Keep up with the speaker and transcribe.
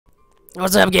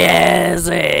What's up, guys?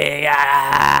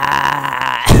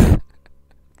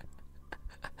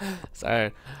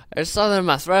 Sorry, there's something in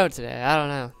my throat today. I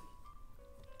don't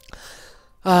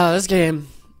know. This game,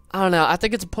 I don't know. I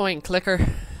think it's a point and clicker,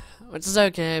 which is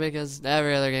okay because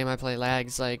every other game I play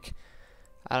lags like,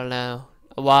 I don't know,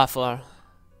 a waffle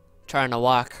trying to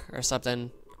walk or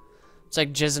something. It's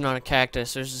like jizzing on a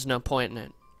cactus. There's just no point in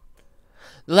it.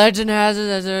 Legend has it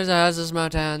that there's a house in small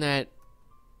town that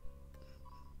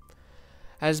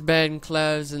has been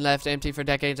closed and left empty for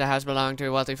decades. The house belonged to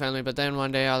a wealthy family, but then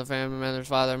one day all the family members,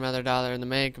 father, mother, daughter, and the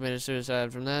maid committed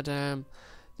suicide. From that time,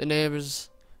 the neighbors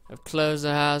have closed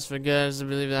the house for good as they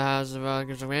believe the house is a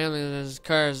because the family is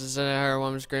cursed. Instead of her, a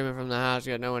woman screaming from the house,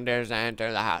 yet no one dares to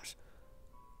enter the house.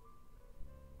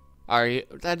 Are you?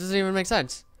 That doesn't even make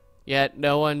sense. Yet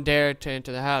no one dared to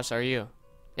enter the house. Are you?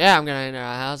 Yeah, I'm gonna enter a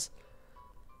house.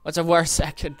 What's the worst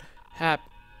that could happen?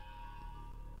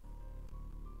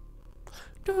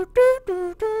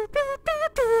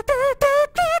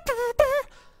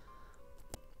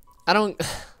 I don't. The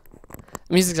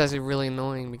music's actually really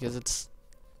annoying because it's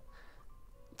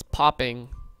popping.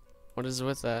 What is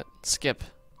with that? Skip.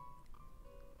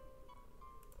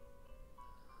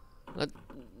 Let's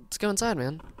go inside,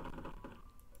 man.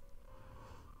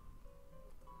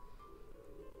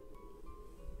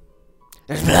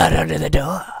 There's blood under the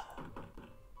door.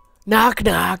 Knock,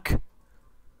 knock.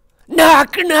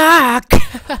 Knock, knock.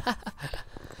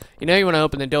 You know you want to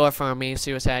open the door for me,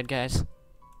 suicide guys.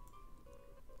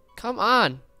 Come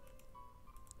on.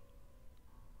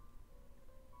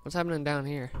 What's happening down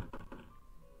here?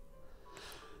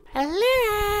 Hello.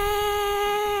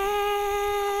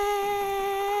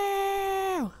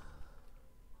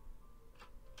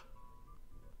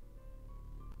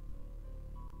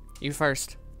 You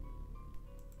first.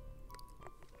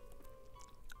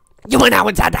 You went out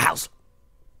inside the house.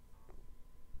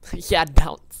 Yeah,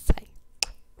 don't say.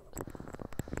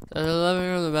 So the living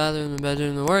room, the bathroom, the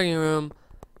bedroom, the working room,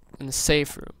 and the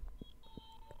safe room.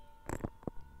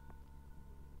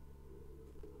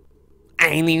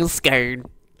 Ain't you scared?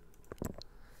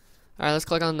 Alright, let's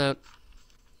click on note.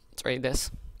 Let's read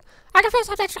this. I confess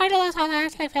I tried to last on the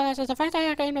actually feel this is the first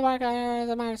day I came to work as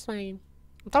a minor Spain.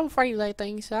 I'm so afraid of that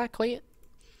thing, so I quit.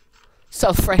 So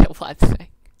afraid of what thing?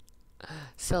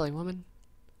 Silly woman.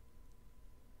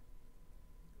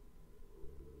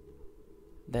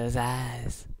 Those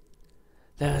eyes.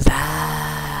 Those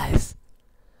eyes.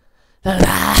 Those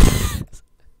eyes.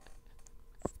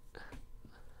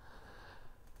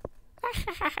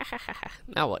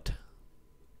 Now what?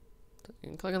 You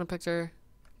can click on a picture.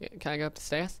 Yeah, can I go up the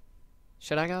stairs?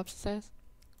 Should I go up the stairs?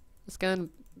 Let's go and...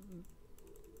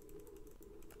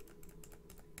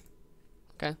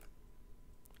 Okay.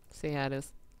 See how it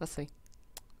is. Let's see.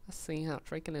 Let's see how it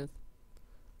freaking is.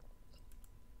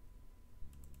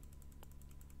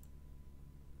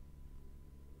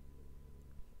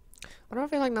 Why do I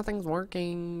feel like nothing's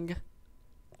working?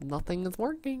 Nothing is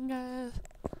working, guys.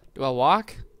 Do I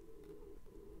walk?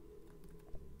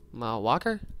 Am I a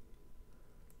walker?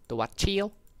 Do I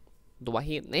chill? Do I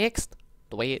hit next?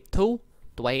 Do I hit 2?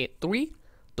 Do I hit 3?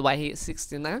 Do I hit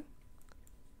 69?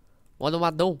 What do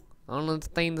I do? I don't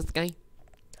understand this game.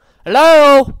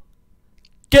 Hello?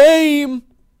 Game!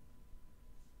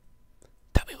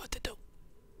 Tell me what to do.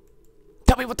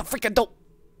 Tell me what to freaking do.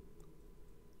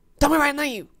 Tell me right now.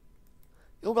 You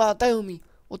gotta tell me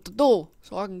what to do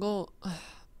so I can go. Do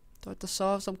I have to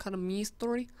solve some kind of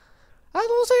mystery? I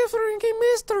don't see a freaking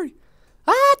mystery.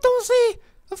 I don't see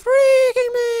a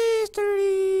freaking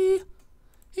mystery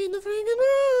in the freaking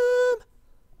room.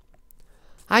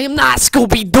 I am not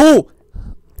Scooby-Doo.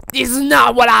 This is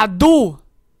not what I do.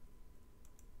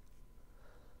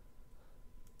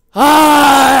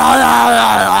 Why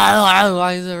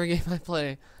is every game I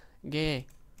play gay?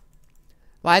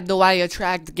 Why do I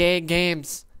attract gay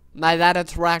games? Am I that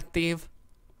attractive?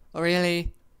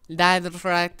 Really? That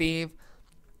attractive?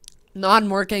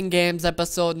 Non-working games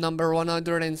episode number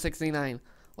 169.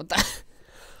 What the?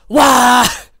 Wah!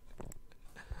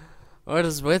 What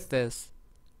is with this?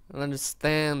 I don't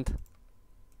understand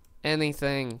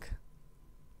anything.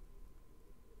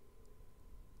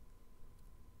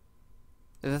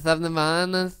 Is there something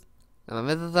behind this? Am I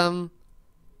missing something?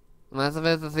 Am I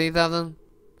supposed to see something?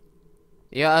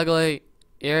 You're ugly,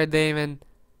 you're a demon,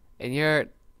 and you're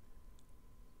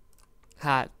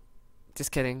hot.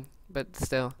 Just kidding, but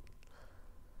still.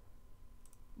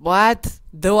 What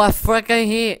do I freaking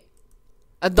hit?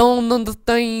 I don't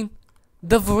understand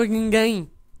the freaking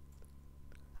game.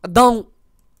 I don't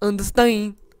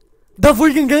understand the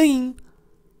freaking game.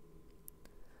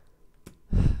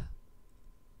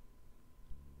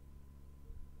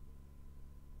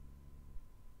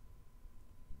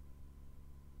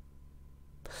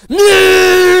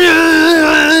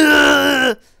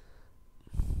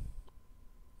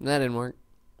 That didn't work.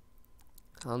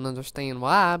 I don't understand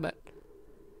why, but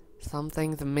some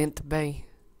things are meant to be.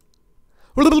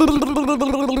 Yeah,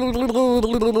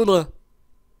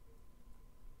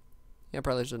 I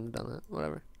probably shouldn't have done that.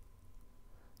 Whatever.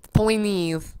 The point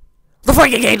is, the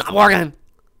freaking game's not working!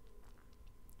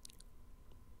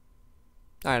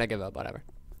 Alright, I give up. Whatever.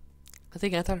 I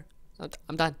think that's her.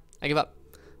 I'm done. I give up.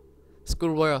 Screw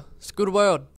the world. Screw the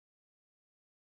world.